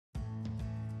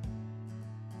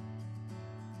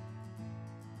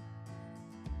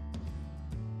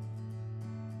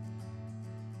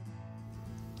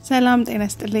ሰላም ጤና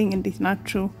ይስጥልኝ እንዴት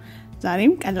ናችሁ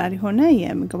ዛሬም ቀላል ሆነ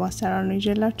የምግብ አሰራር ነው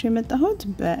ይዤላችሁ የመጣሁት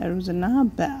በሩዝና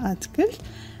በአትክልት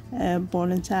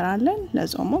ቦል እንሰራለን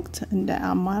ለጾም ወቅት እንደ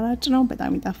አማራጭ ነው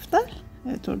በጣም ይጣፍጣል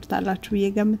ትወዱታላችሁ ብዬ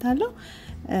ገምታለሁ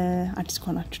አዲስ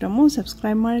ከሆናችሁ ደግሞ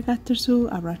ሰብስክራይብ ማድረግ አትርሱ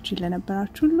አብራችሁ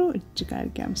ለነበራችሁ ሁሉ እጅግ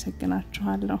አድርጌ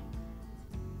አመሰግናችኋለሁ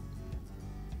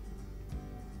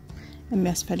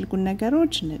የሚያስፈልጉን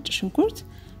ነገሮች ነጭ ሽንኩርት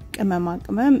ቅመማ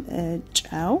ቅመም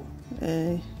ጨው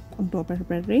ቁንዶ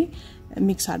በርበሬ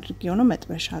ሚክስ አድርጌው ነው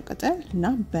መጥበሻ ቅጠል እና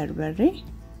በርበሬ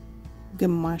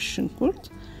ግማሽ ሽንኩርት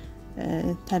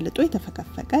ተልጦ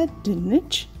የተፈቀፈቀ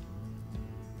ድንች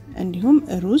እንዲሁም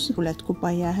ሩዝ 2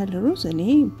 ኩባያ ያህል ሩዝ እኔ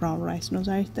ብራውን ራይስ ነው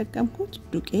ዛሬ ተጠቀምኩት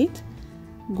ዱቄት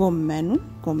ጎመን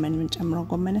ጨምረው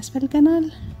ጎመን ያስፈልገናል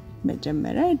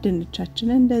መጀመሪያ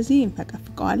ድንቻችንን እንደዚህ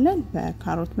እንፈቀፍቀዋለን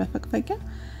በካሮት መፈቅፈቂያ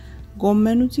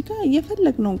ጎመኑ እዚህ ጋር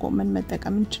የፈለግነው ጎመን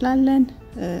መጠቀም እንችላለን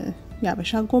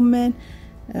ያበሻ ጎመን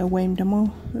ወይም ደግሞ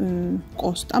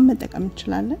ቆስጣ መጠቀም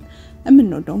እንችላለን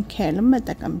እምንወደውን ከልም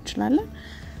መጠቀም እንችላለን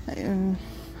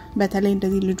በተለይ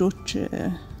እንደዚህ ልጆች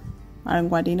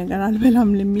አረንጓዴ ነገር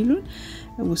አልበላም ለሚሉን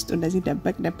ውስጡ እንደዚህ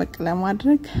ደበቅ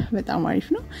ለማድረግ በጣም አሪፍ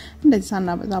ነው እንደዚህ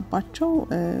ሳናበዛባቸው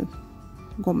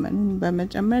ጎመኑን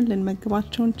በመጨመር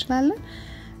ልንመግባቸው እንችላለን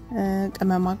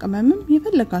ቅመማ ቅመምም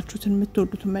የፈለጋችሁትን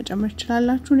የምትወዱትን መጨመር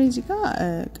ይችላልላችሁ እዚህ ጋር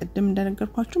ቅድም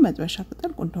እንደነገርኳችሁ መጥበሻ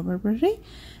ቅጠል ቁንዶ በርበሬ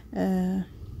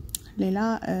ሌላ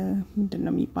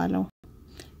ምንድነው የሚባለው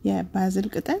የባዝል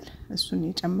ቅጠል እሱን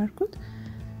የጨመርኩት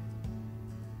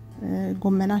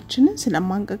ጎመናችንን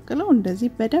ስለማንቀቅለው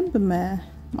እንደዚህ በደንብ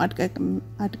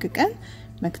አድቅቀን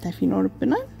መክተፍ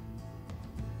ይኖርብናል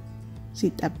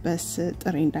ሲጠበስ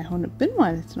ጥሬ እንዳይሆንብን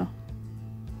ማለት ነው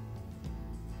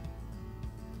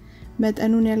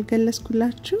መጠኑን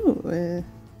ያልገለጽኩላችሁ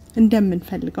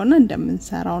እንደምንፈልገውና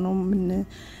እንደምንሰራው ነው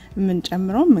ምን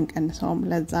ጨምረው ምን ቀንሰው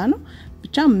ለዛ ነው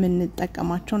ብቻ ምን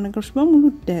ተጠቀማቸው ነገሮች በሙሉ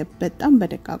በጣም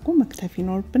በደቃቁ መክተፍ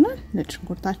ይኖርብናል ነጭ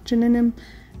ሽንኩርታችንንም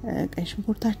ቀይ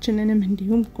ሽንኩርታችንንም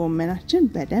እንዲሁም ጎመናችን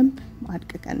በደንብ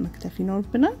አድቅቀን መክተፍ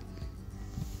ይኖርብናል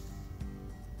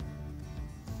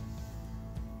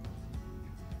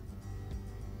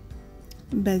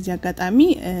በዚህ አጋጣሚ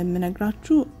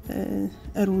ምነግራችሁ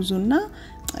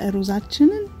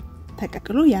ሩዛችንን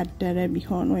ተቀቅሎ ያደረ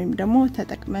ቢሆን ወይም ደግሞ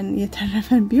ተጠቅመን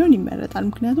የተረፈን ቢሆን ይመረጣል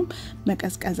ምክንያቱም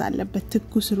መቀዝቀዝ አለበት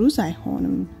ትኩስ ሩዝ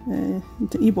አይሆንም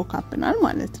ይቦካብናል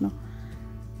ማለት ነው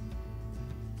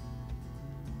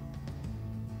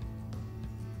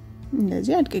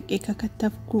እንደዚህ አድቅቄ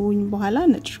ከከተፍኩኝ በኋላ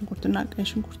ነጭ ሽንኩርትና ቀይ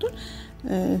ሽንኩርቱን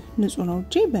ንጹህ ነው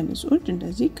እጄ በንጹህ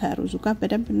እንደዚህ ከሩዙ ጋር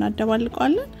በደንብ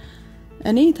እናደባልቀዋለን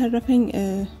እኔ ተረፈኝ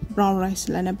ብራውን ራይስ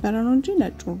ስለነበረ ነው እንጂ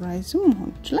ነጭ ራይስም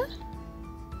መሆን ይችላል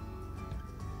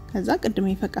ከዛ ቅድም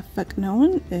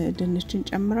የፈቀፈቅነውን ድንችን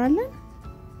እንጨምራለን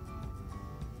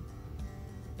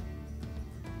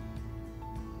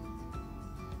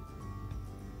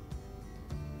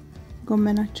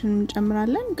ጎመናችንን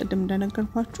እንጨምራለን ቅድም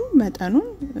እንደነገርኳችሁ መጠኑን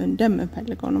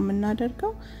እንደምንፈልገው ነው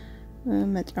የምናደርገው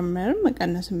መጨመርም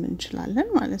መቀነስም እንችላለን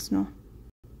ማለት ነው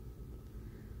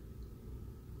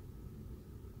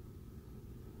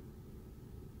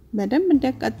በደንብ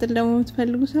እንዲያቃጥል ደግሞ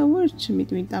የምትፈልጉ ሰዎች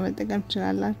ሚጥሚጣ መጠቀም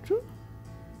ትችላላችሁ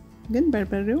ግን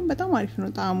በርበሬው በጣም አሪፍ ነው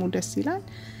ጣዕሙ ደስ ይላል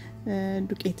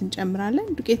ዱቄት እንጨምራለን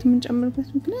ዱቄት የምንጨምርበት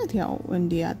ምክንያት ያው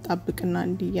እንዲያጣብቅና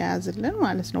እንዲያያዝልን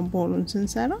ማለት ነው ቦሉን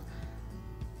ስንሰራ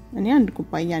እኔ አንድ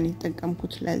ኩባያ ነው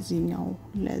የተጠቀምኩት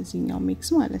ለዚህኛው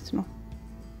ሚክስ ማለት ነው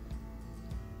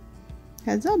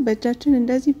ከዛ በእጃችን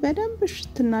እንደዚህ በደንብ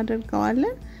ሽት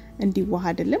እናደርገዋለን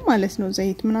እንዲዋሃድልን ማለት ነው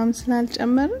ዘይት ምናምን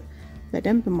ስላልጨመርን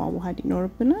በደንብ ማዋሃድ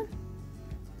ይኖርብናል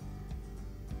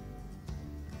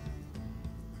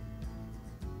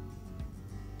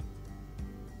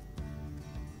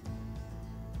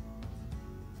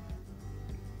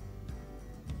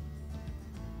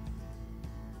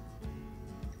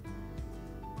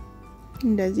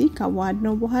እንደዚህ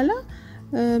ካዋሃድነው በኋላ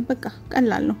በቃ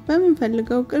ቀላል ነው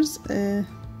በመንፈልገው ቅርጽ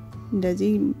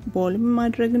እንደዚህ ቦል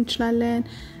ማድረግ እንችላለን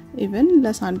ኢቭን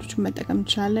ለሳንድዊች መጠቀም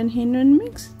እንችላለን ይሄንን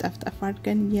ሚክስ ጠፍጠፍ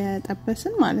አድርገን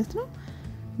የጠበስን ማለት ነው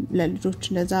ለልጆች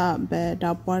እንደዛ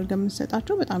በዳቦ አድርገን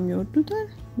መስጠታቸው በጣም ይወዱታል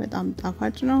በጣም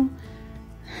ጣፋጭ ነው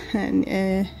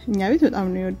እኛ ቤት በጣም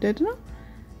ነው የወደድነው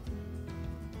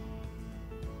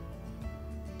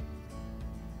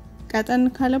ቀጠን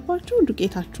ካለባችሁ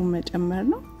ዱቄታችሁን መጨመር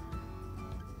ነው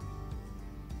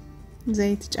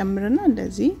ዘይት ጨምርና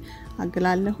እንደዚህ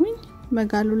አግላለሁኝ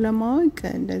መጋሉን ለማወቅ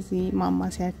እንደዚህ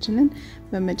ማማሲያችንን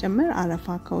በመጨመር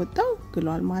አረፋ ከወጣው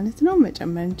ግሏል ማለት ነው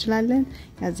መጨመር እንችላለን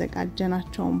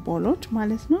ያዘጋጀናቸውን ቦሎች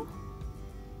ማለት ነው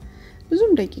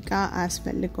ብዙም ደቂቃ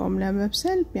አያስፈልገውም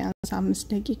ለመብሰል ቢያንስ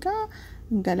 5 ደቂቃ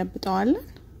እንገለብጠዋለን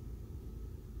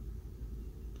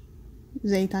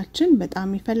ዘይታችን በጣም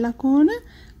ይፈላ ከሆነ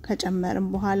ከጨመርን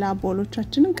በኋላ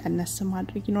ቦሎቻችንን ቀነስ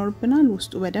ማድረግ ይኖርብናል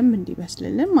ውስጡ በደንብ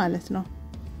እንዲበስልልን ማለት ነው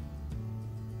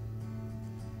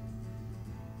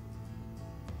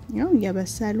ያው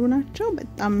የበሰሉ ናቸው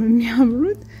በጣም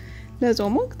የሚያምሩት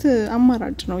ለጾም ወቅት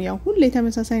አማራጭ ነው ያው ሁሌ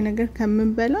ተመሳሳይ ነገር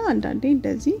ከምንበላ አንዳንዴ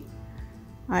እንደዚህ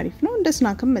አሪፍ ነው እንደ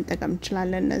ስናክም መጠቀም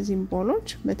እንችላለን እነዚህን ቦሎች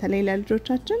በተለይ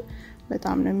ለልጆቻችን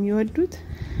በጣም ነው የሚወዱት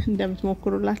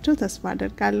እንደምትሞክሩላቸው ተስፋ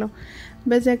አደርጋለሁ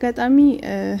በዚህ አጋጣሚ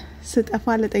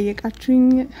ስጠፋ ለጠየቃችሁኝ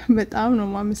በጣም ነው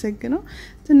ማመሰግነው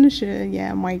ትንሽ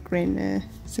የማይግሬን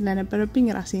ስለነበረብኝ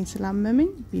ራሴን ስላመመኝ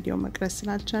ቪዲዮ መቅረጽ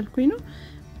ስላልቻልኩኝ ነው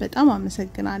በጣም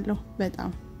አመሰግናለሁ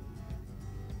በጣም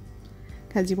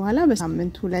ከዚህ በኋላ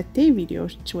በሳምንት 2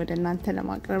 ቪዲዮዎች ወደናንተ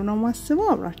ለማቅረብ ነው ማስበው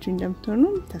አብራችሁ እንደምትሆኑ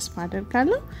ተስፋ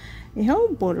አደርጋለሁ ይሄው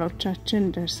ቦሎቻችን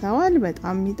ደርሰዋል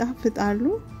በጣም ይጣፍጣሉ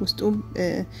ውስጡ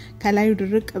ከላዩ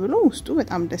ድርቅ ብሎ ውስጡ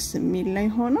በጣም ደስ የሚል ላይ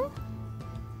ሆኖ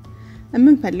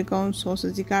የምንፈልገውን ሶስ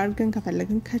እዚህ ጋር ግን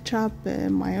ከፈለግን ከቻፕ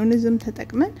ማዮኔዝም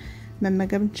ተጠቅመን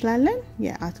መመገብ እንችላለን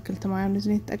የአትክልት ማዮኔዝ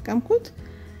ነው የተጠቀምኩት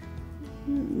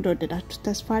እንደወደዳችሁ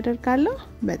ተስፋ አደርጋለሁ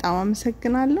በጣም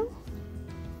አመሰግናለሁ